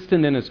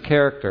consistent in His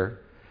character,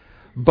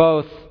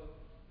 both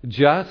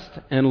just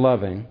and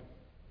loving,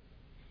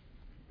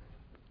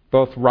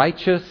 both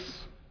righteous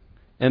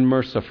and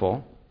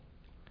merciful,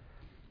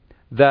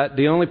 that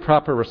the only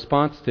proper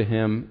response to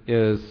Him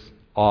is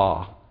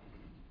awe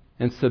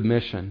and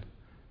submission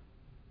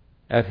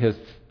at His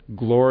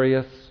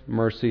glorious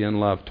mercy and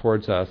love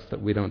towards us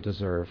that we don't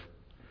deserve.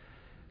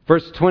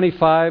 Verse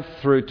 25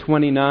 through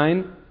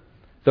 29,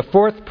 the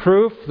fourth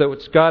proof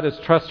that God is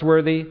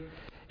trustworthy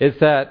is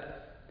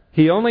that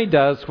He only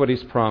does what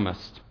He's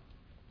promised.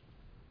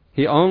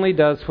 He only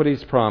does what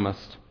He's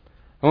promised.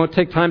 I won't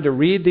take time to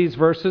read these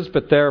verses,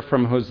 but they're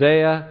from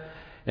Hosea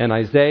and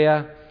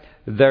Isaiah.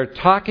 They're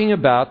talking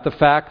about the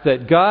fact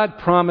that God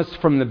promised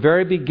from the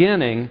very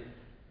beginning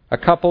a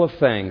couple of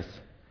things.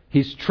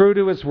 He's true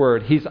to His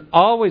word. He's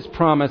always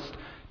promised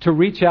to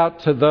reach out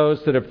to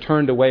those that have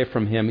turned away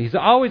from Him. He's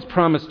always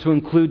promised to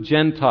include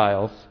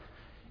Gentiles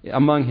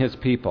among His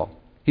people.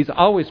 He's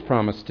always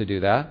promised to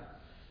do that.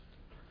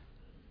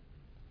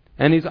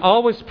 And He's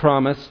always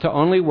promised to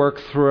only work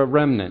through a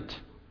remnant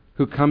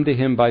who come to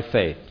Him by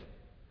faith.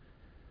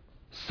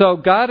 So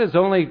God is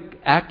only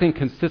acting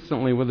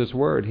consistently with His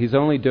word. He's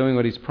only doing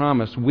what He's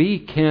promised. We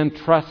can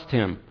trust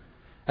Him.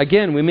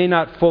 Again, we may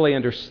not fully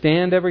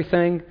understand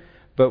everything,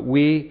 but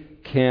we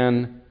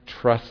can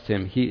trust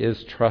Him. He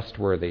is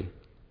trustworthy.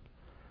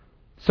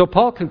 So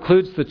Paul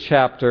concludes the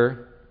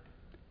chapter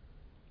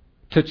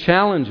to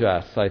challenge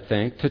us, I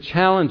think, to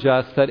challenge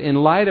us that in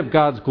light of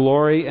God's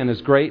glory and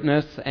His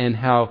greatness and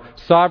how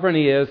sovereign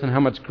He is and how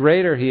much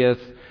greater He is,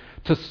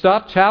 to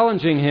stop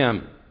challenging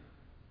Him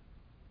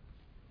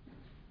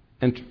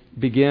and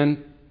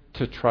begin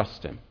to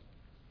trust Him.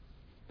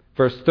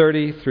 Verse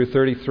 30 through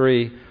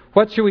 33,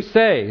 what shall we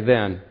say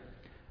then?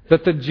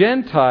 That the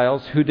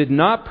Gentiles who did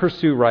not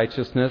pursue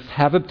righteousness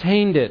have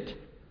obtained it,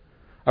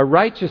 a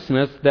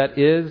righteousness that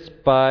is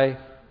by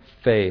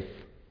faith.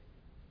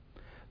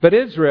 But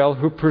Israel,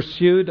 who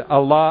pursued a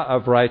law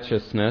of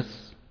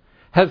righteousness,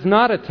 has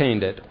not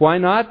attained it. Why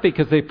not?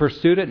 Because they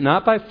pursued it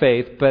not by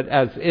faith, but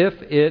as if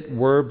it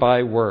were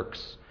by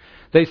works.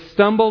 They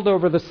stumbled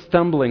over the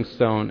stumbling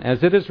stone,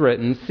 as it is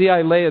written, see,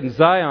 I lay in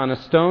Zion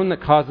a stone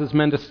that causes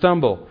men to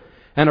stumble,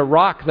 and a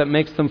rock that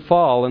makes them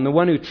fall, and the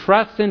one who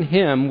trusts in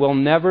Him will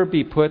never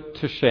be put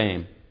to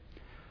shame.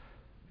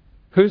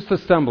 Who's the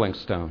stumbling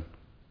stone?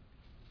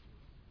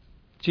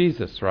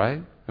 Jesus,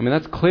 right? I mean,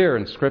 that's clear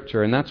in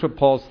Scripture, and that's what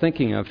Paul's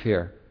thinking of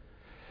here.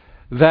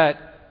 That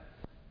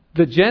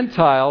the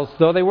Gentiles,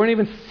 though they weren't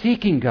even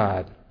seeking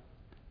God,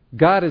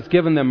 God has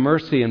given them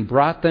mercy and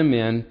brought them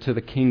into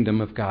the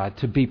kingdom of God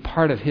to be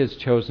part of His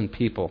chosen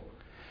people.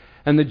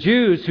 And the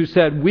Jews who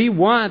said, we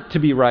want to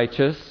be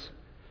righteous,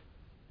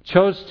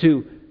 chose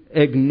to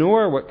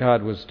ignore what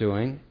God was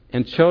doing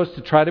and chose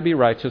to try to be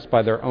righteous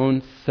by their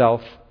own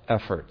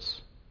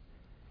self-efforts.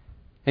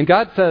 And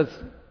God says,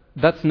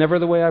 that's never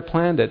the way I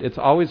planned it. It's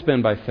always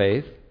been by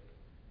faith.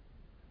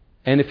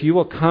 And if you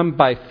will come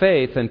by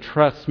faith and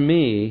trust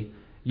me,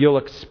 you'll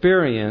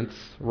experience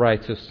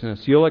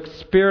righteousness. You'll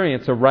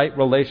experience a right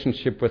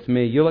relationship with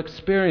me. You'll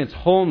experience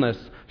wholeness,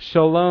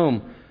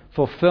 shalom,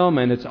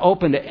 fulfillment. It's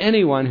open to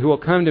anyone who will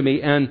come to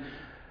me. And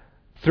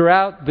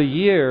throughout the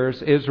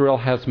years, Israel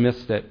has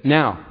missed it.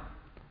 Now,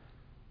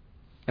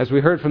 as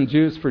we heard from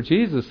Jews for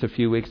Jesus a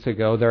few weeks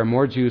ago, there are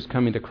more Jews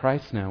coming to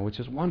Christ now, which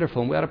is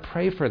wonderful, and we ought to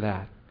pray for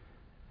that.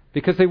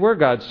 because they were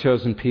God's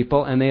chosen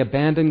people and they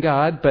abandoned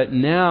God, but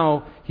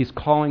now He's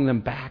calling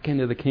them back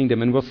into the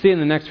kingdom. And we'll see in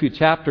the next few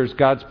chapters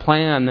God's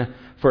plan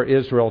for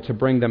Israel to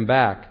bring them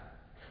back.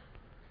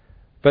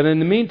 But in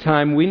the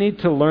meantime, we need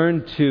to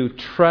learn to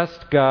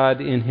trust God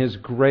in His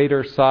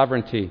greater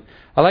sovereignty.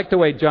 I like the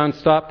way John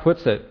Stott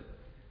puts it.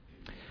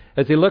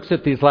 As he looks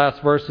at these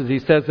last verses, he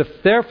says,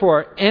 if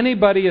therefore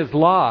anybody is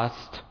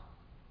lost,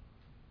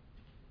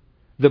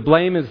 the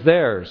blame is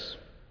theirs,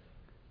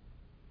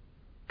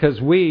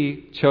 because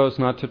we chose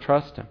not to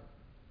trust Him.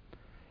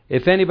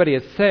 If anybody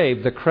is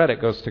saved, the credit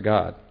goes to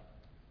God,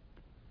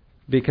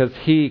 because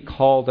He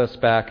called us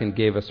back and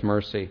gave us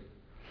mercy.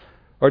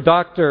 Or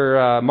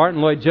Dr.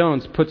 Martin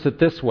Lloyd-Jones puts it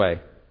this way.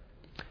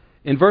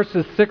 In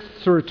verses 6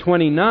 through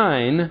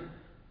 29,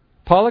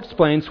 Paul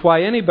explains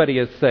why anybody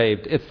is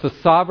saved. It's the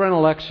sovereign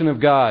election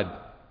of God.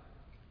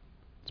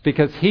 It's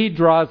because He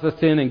draws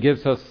us in and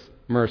gives us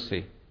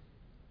mercy.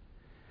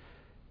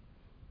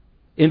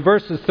 In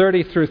verses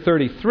 30 through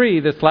 33,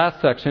 this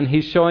last section,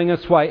 he's showing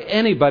us why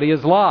anybody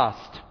is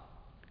lost.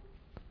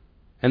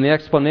 And the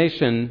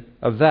explanation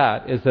of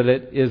that is that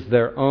it is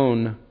their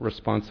own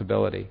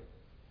responsibility.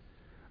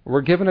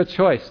 We're given a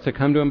choice to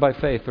come to Him by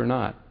faith or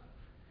not.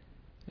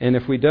 And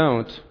if we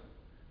don't,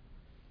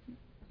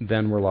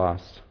 then we're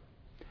lost.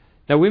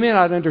 Now, we may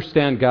not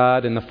understand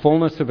God in the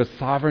fullness of His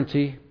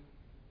sovereignty,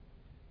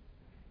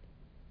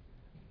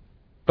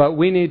 but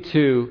we need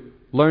to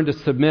learn to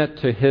submit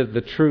to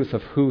the truth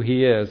of who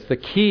He is. The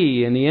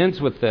key, and He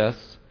ends with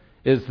this,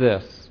 is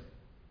this.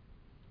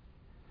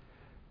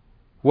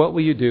 What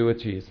will you do with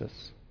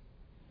Jesus?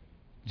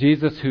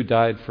 Jesus who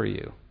died for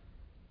you.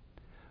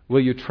 Will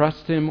you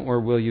trust Him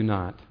or will you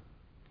not?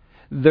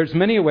 There's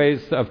many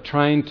ways of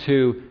trying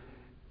to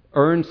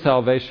earn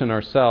salvation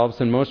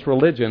ourselves. In most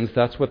religions,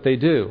 that's what they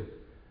do.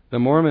 The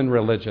Mormon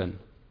religion,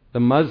 the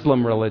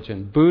Muslim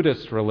religion,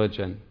 Buddhist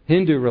religion,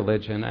 Hindu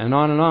religion, and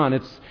on and on.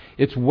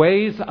 It's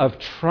ways of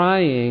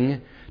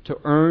trying to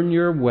earn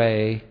your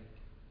way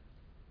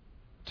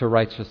to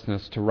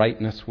righteousness, to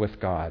rightness with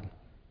God.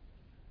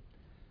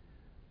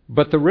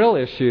 But the real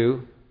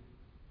issue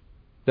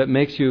that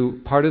makes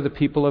you part of the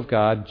people of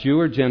God, Jew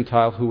or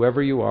Gentile,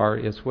 whoever you are,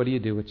 is what do you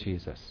do with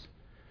Jesus?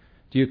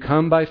 Do you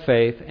come by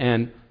faith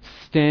and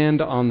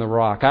stand on the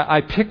rock?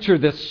 I picture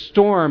this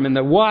storm and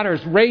the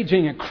water's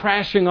raging and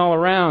crashing all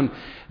around,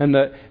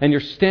 and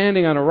you're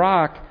standing on a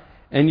rock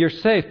and you're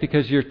safe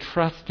because you're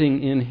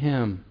trusting in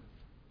Him.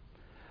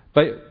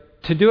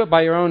 But to do it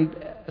by your own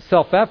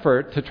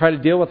self-effort, to try to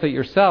deal with it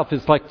yourself,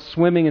 is like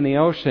swimming in the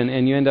ocean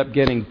and you end up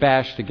getting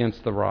bashed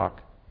against the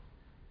rock.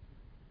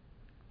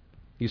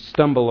 You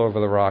stumble over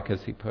the rock,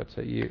 as he puts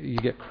it. You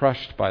get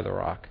crushed by the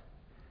rock.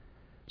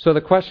 So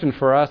the question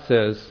for us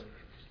is,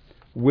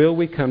 will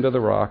we come to the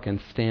rock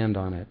and stand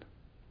on it?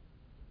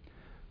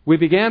 We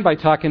began by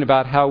talking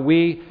about how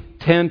we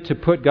tend to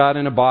put God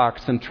in a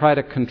box and try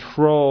to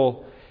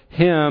control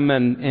Him,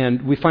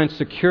 and we find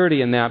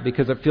security in that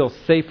because it feels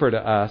safer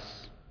to us.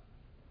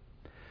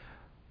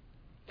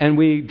 And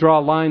we draw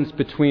lines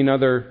between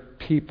other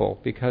people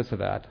because of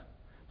that.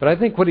 But I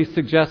think what he's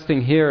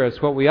suggesting here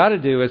is what we ought to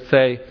do is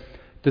say,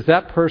 does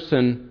that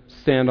person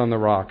stand on the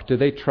rock? Do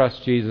they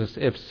trust Jesus?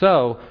 If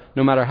so,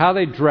 no matter how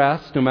they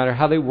dress, no matter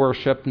how they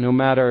worship, no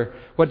matter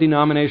what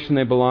denomination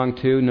they belong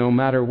to, no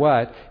matter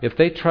what, if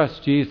they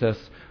trust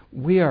Jesus,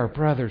 we are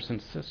brothers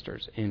and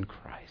sisters in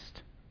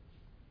Christ.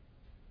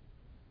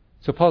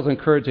 So Paul's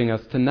encouraging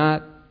us to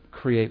not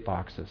create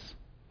boxes,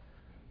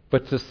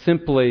 but to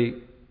simply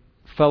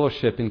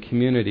fellowship in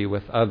community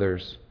with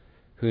others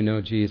who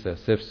know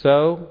Jesus. If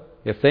so,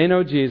 if they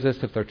know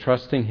Jesus, if they're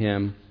trusting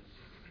Him,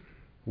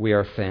 we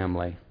are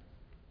family.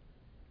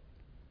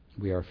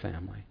 We are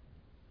family.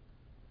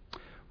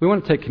 We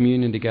want to take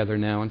communion together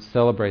now and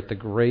celebrate the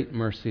great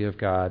mercy of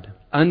God.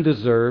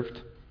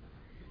 Undeserved,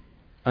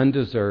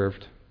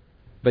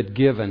 but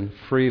given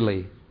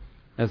freely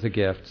as a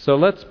gift. So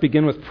let's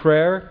begin with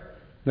prayer,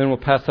 then we'll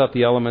pass out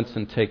the elements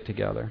and take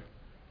together.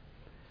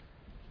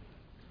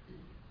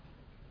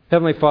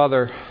 Heavenly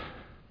Father,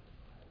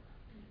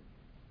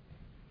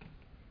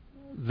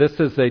 this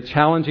is a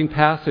challenging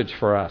passage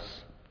for us,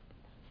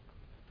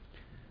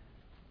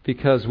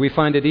 because we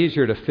find it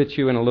easier to fit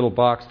you in a little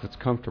box that's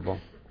comfortable.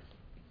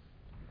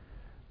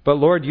 But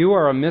Lord, you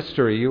are a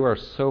mystery. You are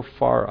so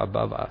far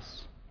above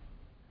us.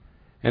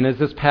 And as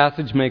this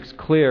passage makes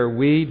clear,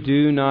 we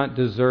do not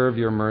deserve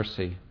your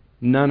mercy.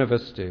 None of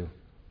us do.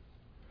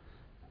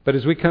 But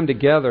as we come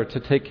together to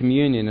take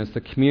communion as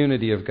the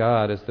community of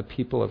God, as the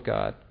people of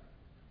God,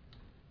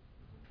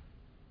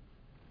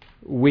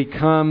 we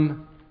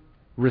come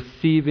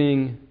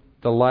receiving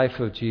the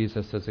life of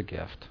Jesus as a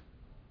gift.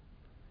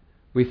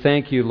 We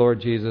thank you, Lord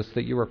Jesus,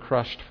 that you were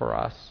crushed for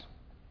us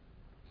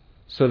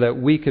so that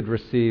we could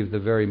receive the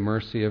very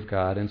mercy of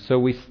God. And so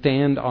we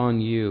stand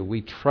on you.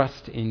 We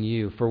trust in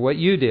you for what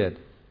you did,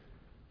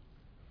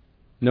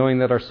 knowing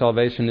that our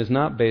salvation is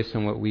not based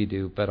on what we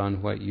do, but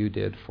on what you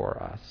did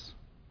for us.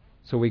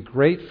 So we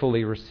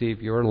gratefully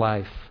receive your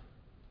life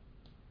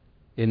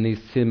in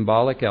these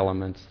symbolic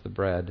elements, the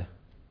bread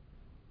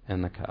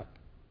and the cup.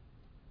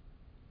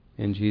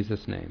 In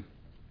Jesus' name,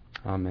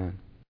 amen.